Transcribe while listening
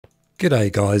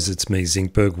G'day guys, it's me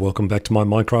Zincberg. Welcome back to my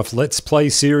Minecraft Let's Play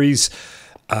series.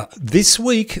 This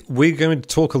week we're going to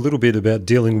talk a little bit about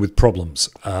dealing with problems.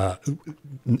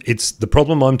 It's the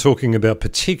problem I'm talking about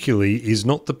particularly is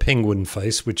not the penguin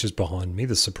face, which is behind me,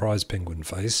 the surprise penguin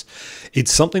face.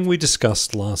 It's something we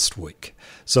discussed last week.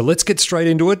 So let's get straight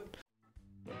into it.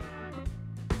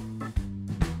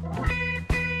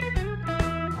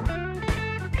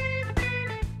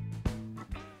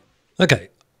 Okay.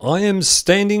 I am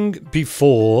standing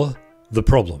before the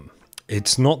problem.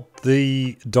 It's not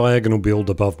the diagonal build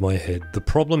above my head. The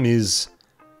problem is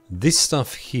this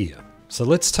stuff here. So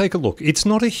let's take a look. It's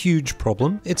not a huge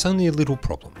problem. It's only a little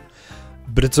problem.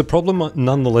 But it's a problem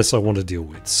nonetheless I want to deal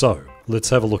with. So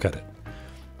let's have a look at it.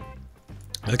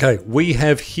 Okay, we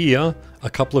have here a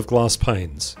couple of glass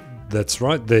panes. That's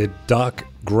right, they're dark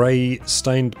grey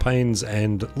stained panes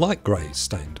and light grey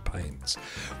stained panes.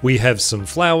 We have some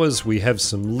flowers, we have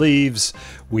some leaves,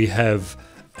 we have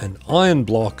an iron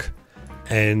block,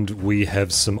 and we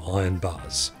have some iron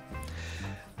bars.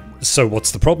 So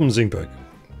what's the problem, Zincberg?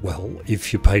 Well,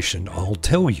 if you're patient, I'll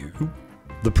tell you.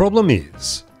 The problem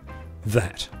is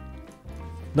that,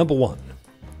 number one,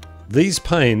 these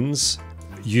panes,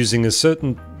 using a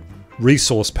certain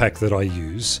resource pack that I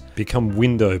use, become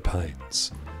window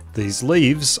panes. These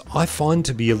leaves I find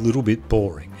to be a little bit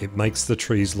boring. It makes the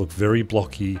trees look very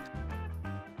blocky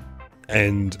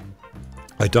and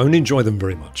I don't enjoy them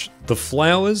very much. The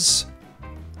flowers,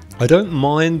 I don't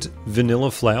mind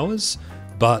vanilla flowers,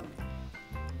 but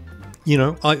you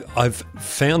know, I've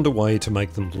found a way to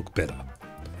make them look better.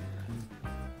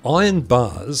 Iron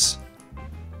bars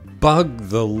bug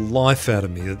the life out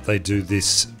of me that they do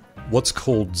this what's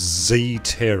called Z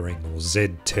tearing or Z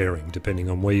tearing, depending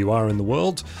on where you are in the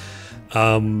world.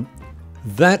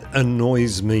 That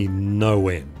annoys me no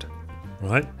end,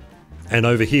 right? And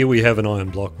over here we have an iron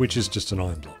block, which is just an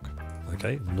iron block.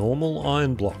 Okay, normal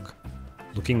iron block,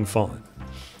 looking fine.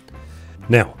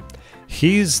 Now,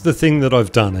 here's the thing that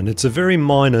I've done, and it's a very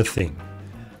minor thing.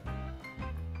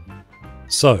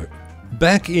 So,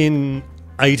 back in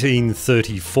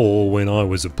 1834, when I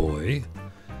was a boy,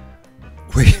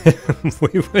 we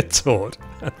were taught,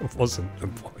 I wasn't a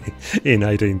boy in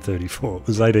 1834, it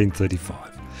was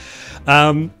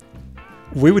 1835.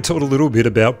 We were taught a little bit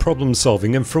about problem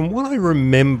solving, and from what I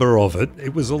remember of it,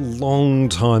 it was a long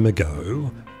time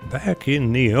ago, back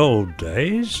in the old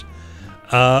days,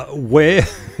 where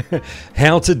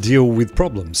how to deal with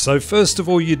problems. So first of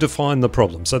all, you define the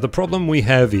problem. So the problem we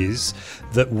have is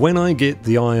that when I get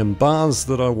the iron bars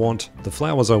that I want, the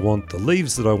flowers I want, the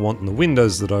leaves that I want, and the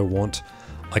windows that I want,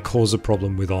 I cause a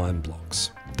problem with iron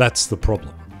blocks. That's the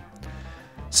problem.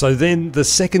 So then the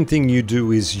second thing you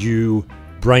do is you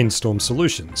brainstorm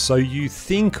solutions. So you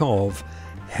think of,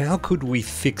 how could we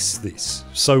fix this?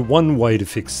 So one way to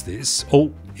fix this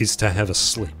is to have a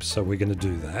sleep. So we're going to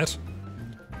do that.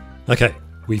 Okay,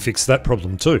 we fixed that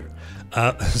problem too.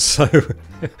 So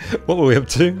what were we up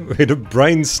to? We had to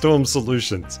brainstorm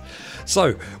solutions.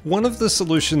 So one of the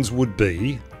solutions would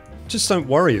be, just don't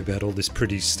worry about all this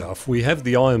pretty stuff. We have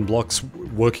the iron blocks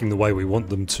working the way we want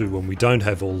them to when we don't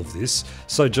have all of this,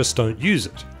 so just don't use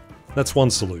it. That's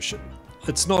one solution.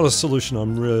 It's not a solution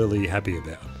I'm really happy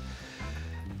about.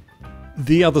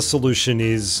 The other solution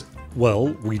is,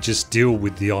 well, we just deal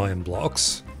with the iron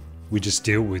blocks. We just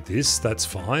deal with this, that's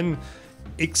fine.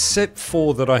 Except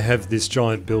for that I have this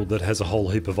giant build that has a whole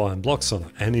heap of iron blocks on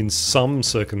it. And in some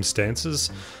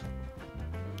circumstances,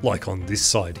 like on this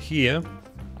side here,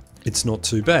 it's not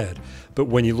too bad. But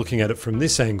when you're looking at it from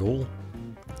this angle,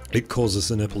 it causes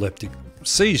an epileptic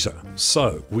seizure.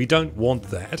 So we don't want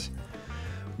that.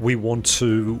 We want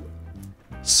to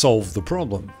solve the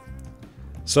problem.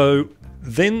 So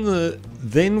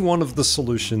then one of the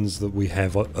solutions that we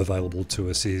have available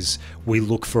to us is we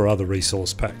look for other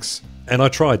resource packs. And I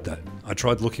tried that. I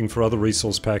tried looking for other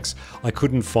resource packs. I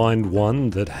couldn't find one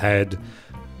that had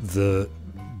the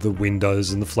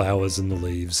windows and the flowers and the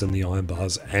leaves and the iron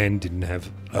bars and didn't have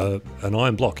an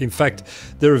iron block. In fact,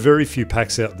 there are very few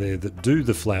packs out there that do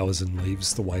the flowers and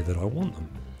leaves the way that I want them.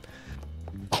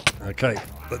 Okay,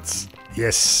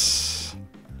 yes.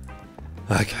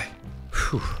 Okay.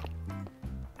 Whew.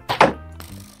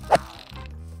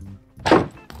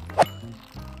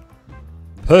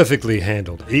 Perfectly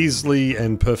handled. Easily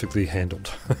and perfectly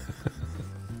handled.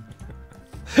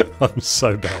 I'm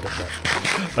so bad at that.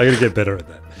 I gotta get better at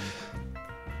that.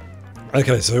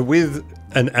 Okay, so with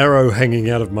an arrow hanging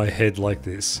out of my head like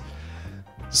this.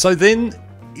 So then,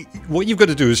 what you've got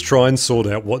to do is try and sort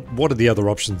out what are the other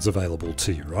options available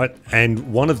to you, right?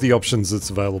 And one of the options that's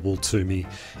available to me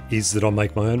is that I'll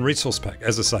make my own resource pack.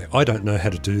 As I say, I don't know how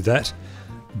to do that,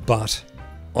 but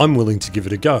I'm willing to give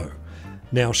it a go.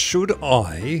 Now, should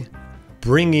I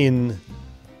bring in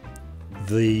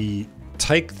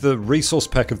take the resource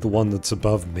pack of the one that's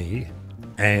above me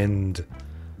and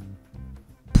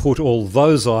put all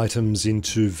those items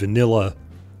into vanilla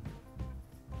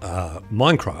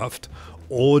Minecraft,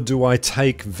 or do I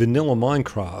take vanilla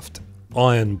Minecraft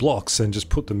iron blocks and just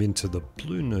put them into the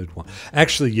blue nerd one?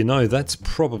 Actually, you know, that's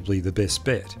probably the best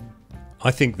bet.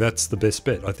 I think that's the best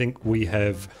bet. I think we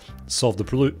have solved the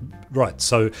blue. Right,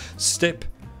 so step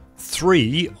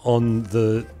 3 on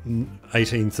the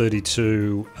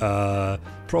 1832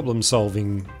 problem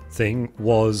solving thing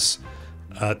was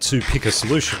to pick a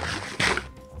solution.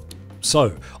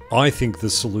 So I think the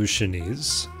solution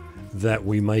is that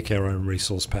we make our own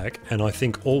resource pack, and I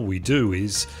think all we do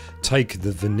is take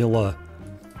the vanilla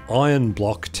iron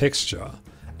block texture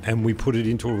and we put it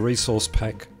into a resource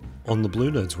pack on the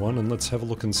Blue Nerds one, and let's have a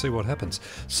look and see what happens.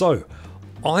 So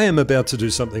I am about to do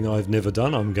something I've never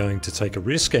done. I'm going to take a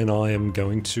risk, and I am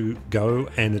going to go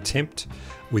and attempt,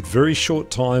 with very short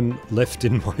time left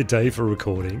in my day for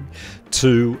recording,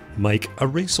 to make a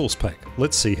resource pack.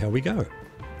 Let's see how we go.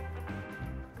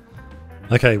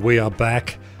 Okay, we are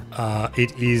back.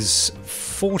 It is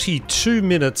 42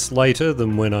 minutes later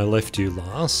than when I left you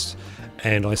last,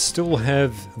 and I still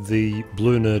have the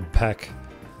Blue Nerd pack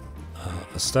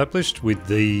established.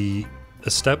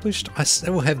 I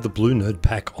still have the Blue Nerd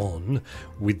pack on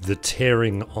with the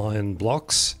tearing iron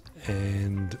blocks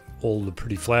and all the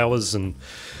pretty flowers and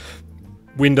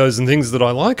windows and things that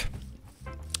I like.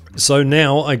 So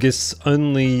now I guess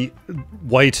only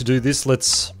way to do this,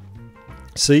 let's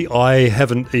see, I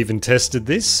haven't even tested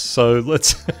this, so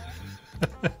let's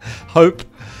hope.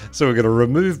 So we're going to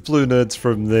remove Blue Nerds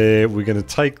from there. We're going to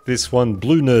take this one,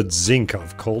 Blue Nerd Zinc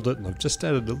I've called it, and I've just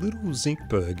added a little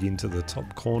Zincberg into the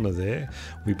top corner there.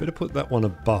 We better put that one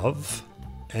above,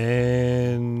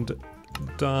 and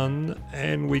done,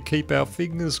 and we keep our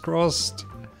fingers crossed.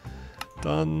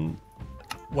 Done.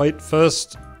 Wait,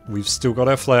 first, we've still got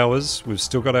our flowers, we've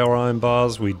still got our iron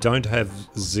bars, we don't have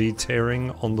Z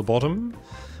tearing on the bottom.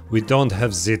 We don't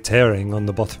have Z tearing on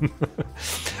the bottom.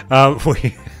 I'll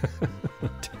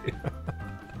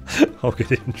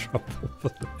get in trouble for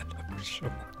that, I'm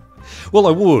sure. Well,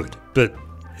 I would, but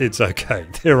it's okay.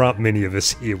 There aren't many of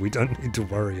us here. We don't need to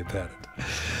worry about it.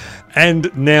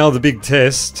 And now the big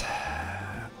test.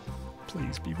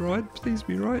 Please be right. Please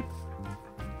be right.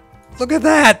 Look at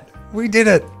that. We did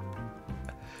it.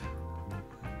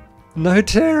 No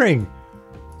tearing.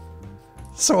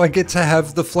 So I get to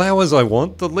have the flowers I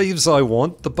want, the leaves I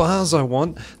want, the bars I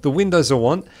want, the windows I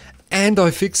want, and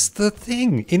I fixed the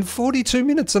thing in 42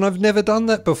 minutes, and I've never done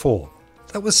that before.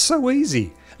 That was so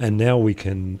easy. And now we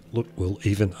can, look, we'll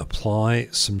even apply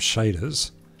some shaders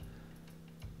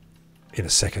in a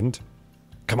second.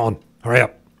 Come on, hurry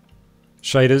up.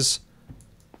 Shaders.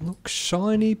 Look,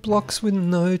 shiny blocks with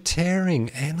no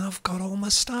tearing, and I've got all my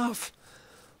stuff.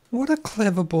 What a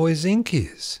clever boy Zinc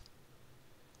is.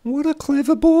 What a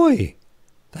clever boy.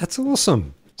 That's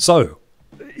awesome. So,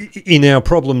 in our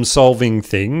problem-solving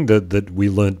thing that we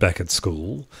learnt back at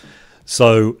school,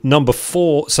 so number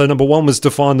 1 was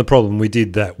define the problem. We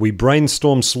did that. We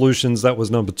brainstormed solutions. That was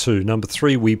number 2. Number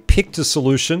 3, we picked a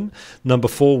solution. Number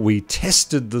 4, we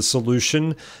tested the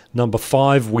solution. Number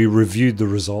 5, we reviewed the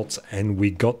results, and we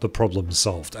got the problem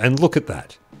solved. And look at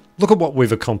that. Look at what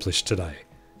we've accomplished today.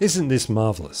 Isn't this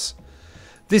marvellous?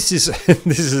 This is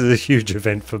a huge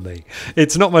event for me.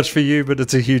 It's not much for you, but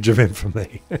it's a huge event for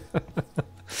me.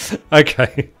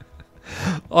 Okay.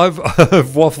 I've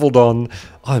waffled on.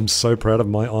 I'm so proud of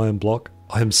my iron block.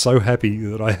 I am so happy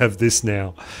that I have this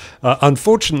now.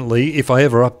 Unfortunately, if I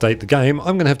ever update the game,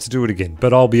 I'm going to have to do it again.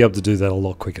 But I'll be able to do that a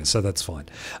lot quicker, so that's fine.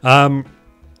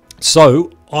 So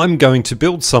I'm going to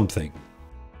build something.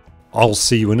 I'll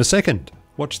see you in a second.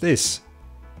 Watch this.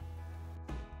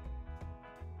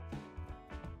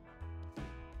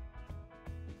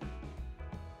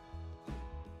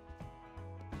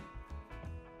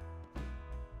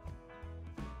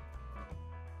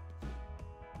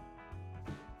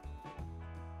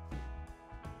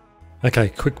 Okay,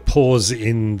 quick pause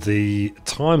in the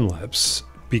time lapse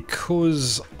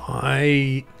because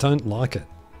I don't like it.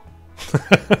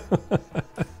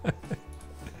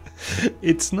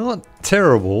 It's not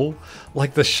terrible.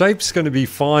 Like, the shape's going to be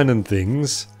fine and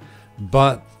things,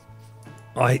 but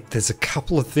there's a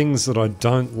couple of things that I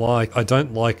don't like. I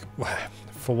don't like,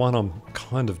 for one, I'm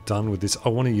kind of done with this. I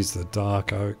want to use the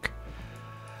dark oak.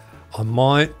 I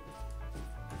might,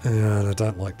 and I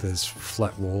don't like those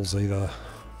flat walls either.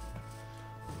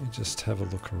 Let me just have a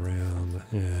look around.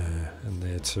 Yeah, and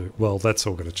there too. Well, that's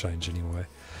all going to change anyway.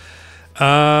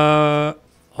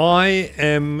 I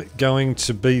am going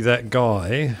to be that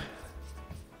guy.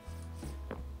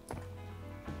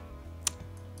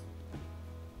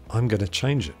 I'm going to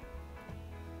change it.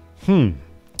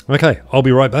 Okay, I'll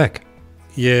be right back.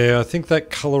 Yeah, I think that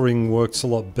colouring works a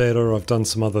lot better. I've done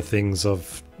some other things.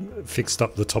 I've fixed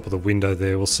up the top of the window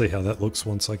there. We'll see how that looks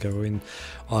once I go in.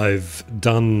 I've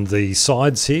done the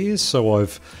sides here, so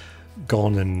I've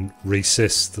gone and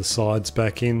recessed the sides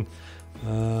back in.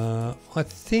 I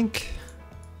think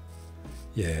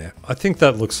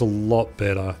that looks a lot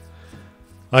better.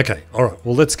 Okay, alright,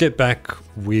 well let's get back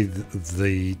with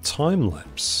the time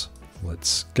lapse.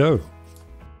 Let's go.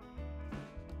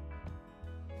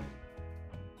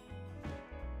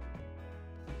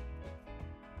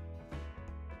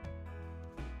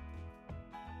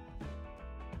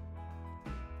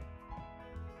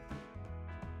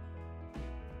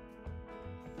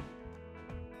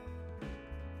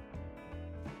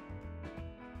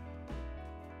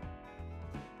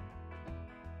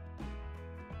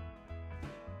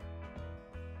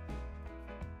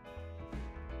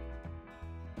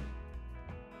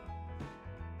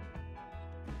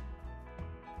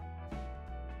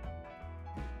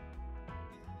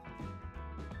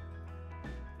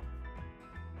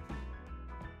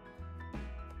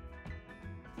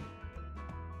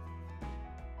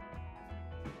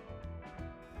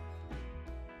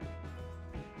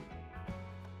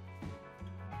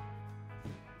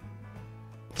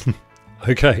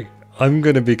 Okay, I'm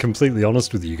going to be completely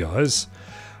honest with you guys.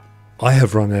 I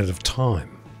have run out of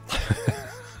time.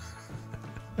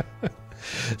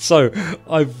 So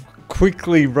I've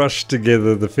quickly rushed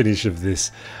together the finish of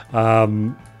this.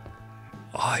 I'm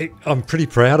pretty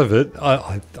proud of it.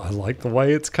 I like the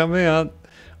way it's come out.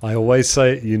 I always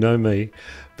say it, you know me.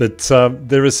 But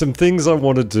there are some things I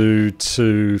want to do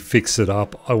to fix it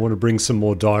up. I want to bring some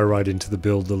more diorite into the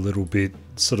build a little bit,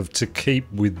 sort of to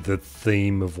keep with the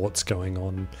theme of what's going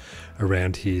on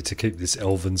around here, to keep this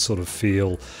elven sort of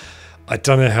feel. I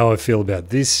don't know how I feel about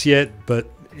this yet, but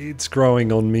it's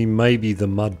growing on me. Maybe the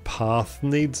mud path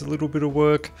needs a little bit of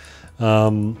work.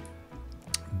 But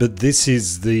this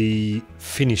is the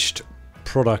finished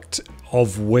product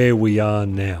of where we are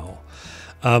now.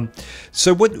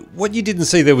 So what you didn't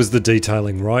see there was the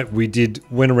detailing, right? We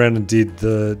went around and did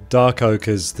the dark oak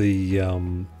as the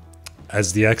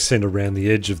accent around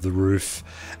the edge of the roof,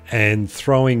 and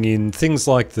throwing in things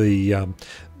like the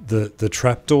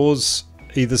trapdoors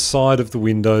either side of the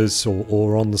windows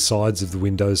or on the sides of the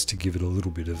windows to give it a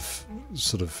little bit of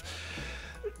sort of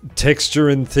texture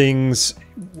and things.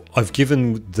 I've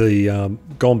given the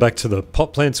gone back to the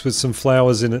pot plants with some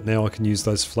flowers in it. Now I can use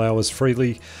those flowers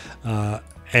freely,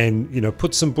 and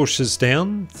put some bushes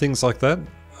down, things like that.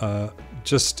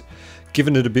 Just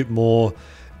giving it a bit more.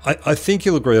 I think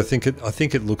you'll agree. I think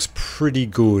it looks pretty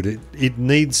good. It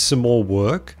needs some more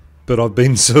work, but I've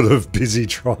been sort of busy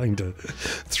trying to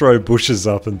throw bushes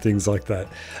up and things like that.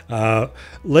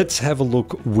 Let's have a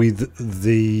look with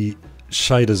the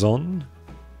shaders on.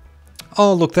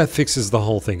 Oh, look, that fixes the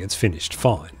whole thing. It's finished.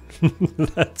 Fine.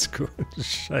 That's good.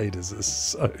 Shaders are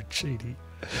so cheaty.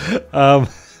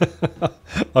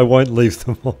 I won't leave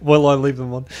them on. Will I leave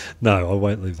them on? No, I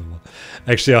won't leave them on.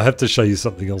 Actually, I have to show you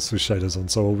something else with shaders on,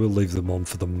 so I will leave them on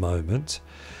for the moment.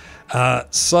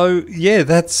 So, yeah,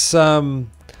 that's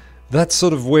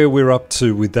sort of where we're up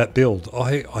to with that build.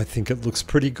 I think it looks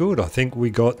pretty good. I think we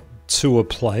got to a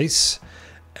place,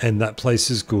 and that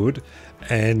place is good,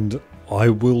 and I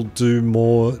will do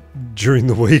more during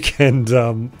the weekend,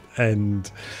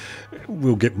 and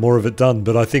we'll get more of it done.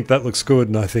 But I think that looks good,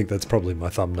 and I think that's probably my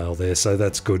thumbnail there, so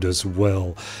that's good as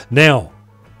well. Now,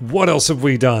 what else have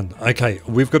we done? Okay,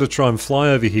 we've got to try and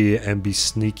fly over here and be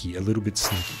sneaky, a little bit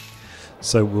sneaky.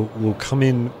 So we'll come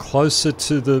in closer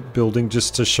to the building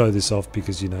just to show this off,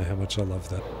 because you know how much I love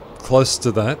that. Close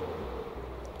to that,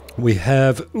 we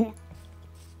have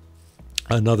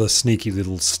another sneaky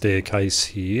little staircase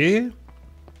here,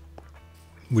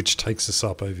 which takes us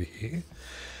up over here.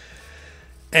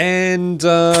 And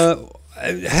I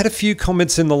had a few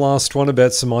comments in the last one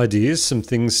about some ideas, some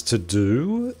things to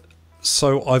do.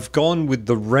 So I've gone with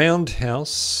the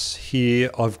roundhouse here.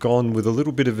 I've gone with a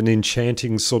little bit of an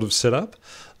enchanting sort of setup.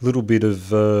 A little bit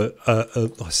of,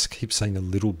 I keep saying a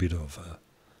little bit of.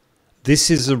 This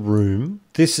is a room.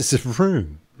 This is a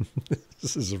room.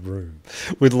 This is a room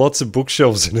with lots of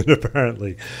bookshelves in it,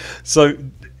 apparently. So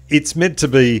it's meant to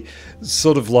be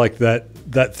sort of like that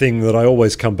thing that I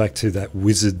always come back to, that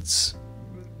wizard's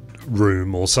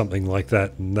room or something like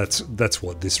that, and that's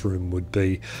what this room would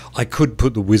be. I could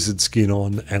put the wizard skin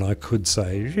on and I could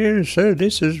say, yeah, so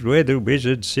this is where the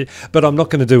wizards sit, but I'm not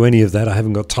going to do any of that. I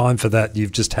haven't got time for that.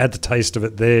 You've just had the taste of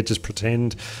it there. Just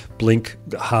pretend, blink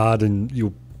hard and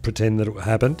you'll pretend that it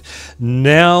happened.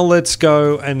 Now let's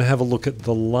go and have a look at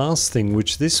the last thing,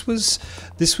 which this was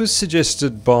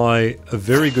suggested by a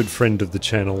very good friend of the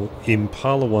channel,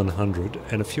 Impala 100,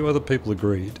 and a few other people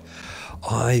agreed.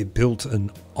 I built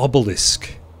an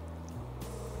obelisk.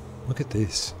 Look at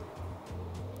this.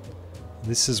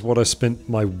 This is what I spent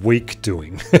my week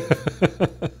doing.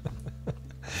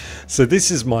 So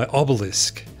this is my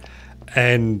obelisk.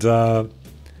 And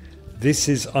this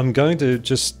is, I'm going to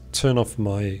just turn off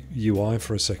my UI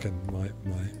for a second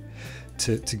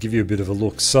to give you a bit of a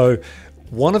look. So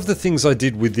one of the things I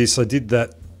did with this, I did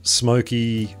that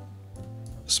smoky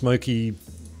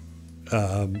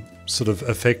sort of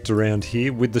effect around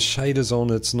here. With the shaders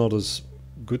on, it's not as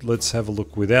good. Let's have a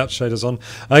look without shaders on.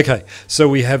 Okay, so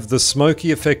we have the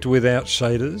smoky effect without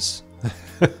shaders.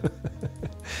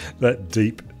 That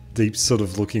deep sort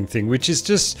of looking thing, which is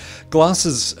just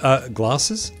glasses.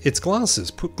 It's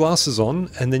glasses. Put glasses on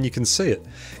and then you can see it.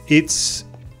 It's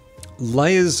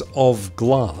layers of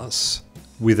glass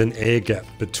with an air gap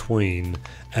between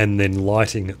and then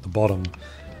lighting at the bottom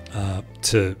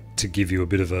to give you a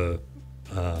bit of a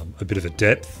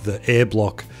depth. The air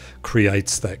block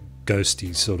creates that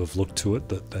ghosty sort of look to it,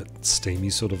 that steamy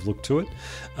sort of look to it.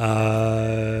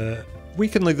 We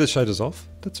can leave the shaders off,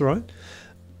 that's all right.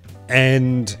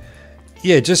 And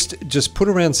yeah, just put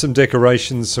around some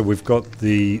decorations. So we've got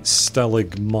the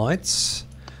stalagmites.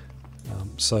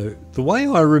 So the way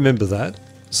I remember that,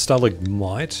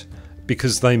 stalagmite,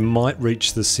 because they might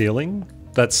reach the ceiling.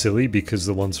 That's silly because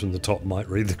the ones from the top might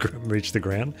reach the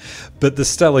ground. But the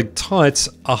stalactites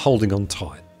are holding on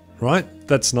tight, right?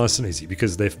 That's nice and easy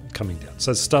because they're coming down.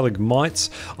 So stalagmites,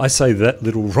 I say that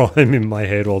little rhyme in my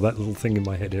head, or that little thing in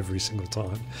my head every single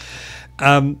time.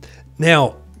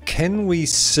 Now, can we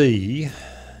see?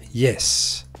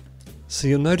 Yes. So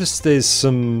you'll notice there's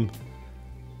some...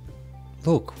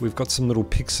 Look, we've got some little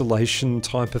pixelation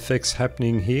type effects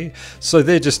happening here. So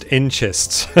they're just end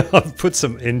chests. I've put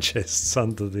some end chests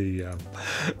under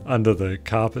the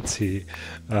carpets here.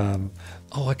 Oh,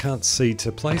 I can't see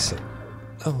to place it.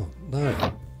 Oh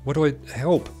no! What do I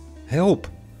help? Help!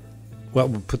 Well,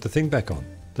 we'll put the thing back on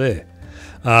there.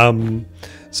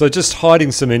 So just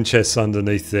hiding some end chests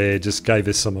underneath there just gave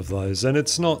us some of those, and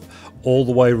it's not all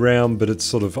the way around, but it's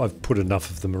sort of, I've put enough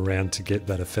of them around to get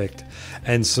that effect,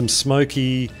 and some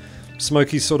smoky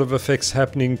sort of effects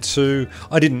happening too.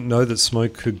 I didn't know that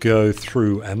smoke could go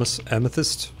through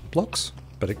amethyst blocks,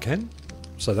 but it can,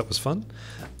 so that was fun.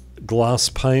 Glass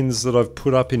panes that I've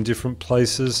put up in different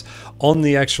places on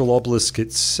the actual obelisk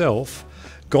itself.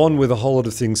 Gone with a whole lot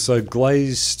of things. So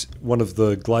glazed, one of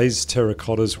the glazed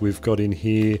terracottas we've got in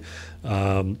here,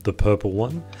 the purple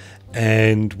one,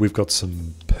 and we've got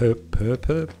some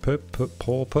purple.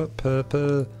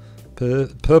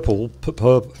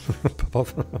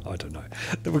 I don't know.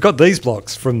 We've got these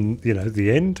blocks from the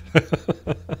end,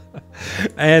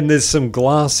 and there's some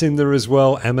glass in there as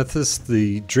well. Amethyst,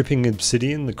 the dripping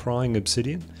obsidian, the crying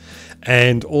obsidian,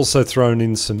 and also thrown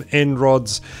in some end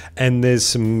rods, and there's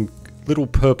some little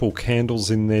purple candles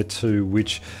in there too,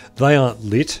 which they aren't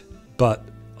lit, but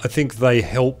I think they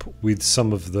help with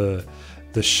some of the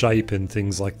shape and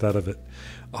things like that of it.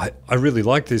 I really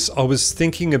like this. I was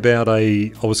thinking about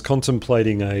I was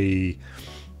contemplating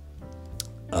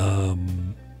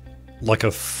like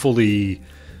a fully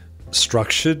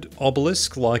structured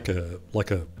obelisk, like a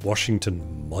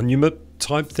Washington Monument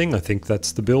type thing. I think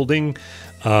that's the building.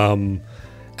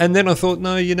 And then I thought,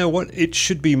 no, you know what? It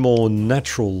should be more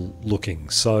natural looking.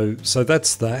 So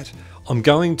that's that. I'm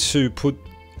going to put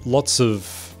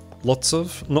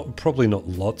probably not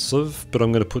lots of, but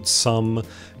I'm going to put some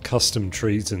custom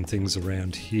trees and things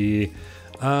around here.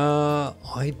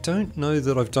 I don't know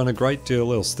that I've done a great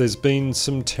deal else. There's been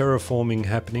some terraforming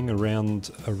happening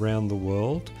around the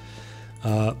world,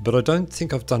 but I don't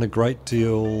think I've done a great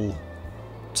deal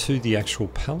to the actual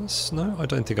palace. No, I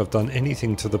don't think I've done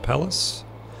anything to the palace.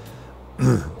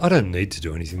 I don't need to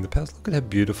do anything to the palace. Look at how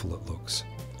beautiful it looks.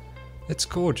 It's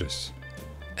gorgeous.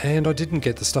 And I didn't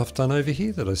get the stuff done over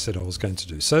here that I said I was going to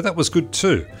do. So that was good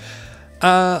too.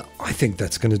 I think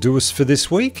that's going to do us for this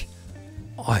week.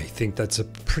 I think that's a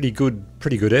pretty good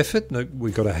effort.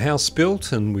 We got a house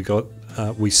built, and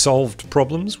we solved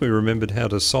problems. We remembered how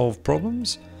to solve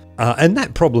problems. And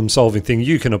that problem solving thing,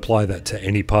 you can apply that to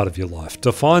any part of your life.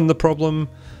 Define the problem,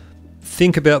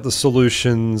 think about the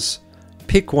solutions,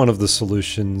 pick one of the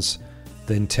solutions,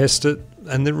 then test it,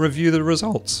 and then review the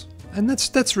results. And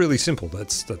that's really simple.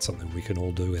 That's something we can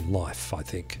all do in life, I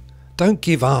think. Don't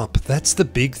give up. That's the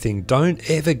big thing. Don't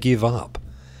ever give up.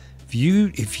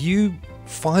 If you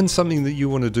find something that you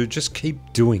want to do, just keep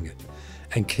doing it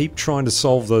and keep trying to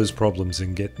solve those problems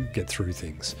and get through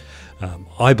things.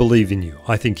 I believe in you.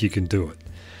 I think you can do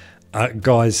it.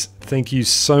 Guys, thank you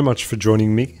so much for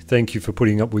joining me. Thank you for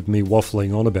putting up with me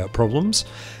waffling on about problems.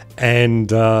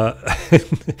 And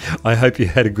I hope you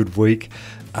had a good week.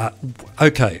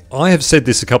 Okay, I have said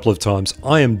this a couple of times.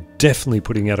 I am definitely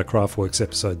putting out a Craftworks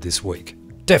episode this week.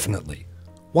 Definitely.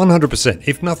 100%.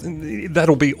 If nothing,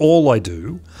 that'll be all I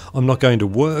do. I'm not going to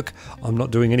work. I'm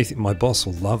not doing anything. My boss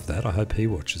will love that. I hope he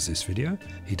watches this video.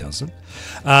 He doesn't.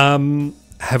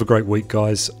 Have a great week,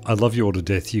 guys. I love you all to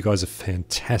death. You guys are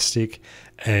fantastic.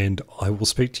 And I will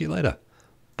speak to you later.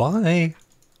 Bye.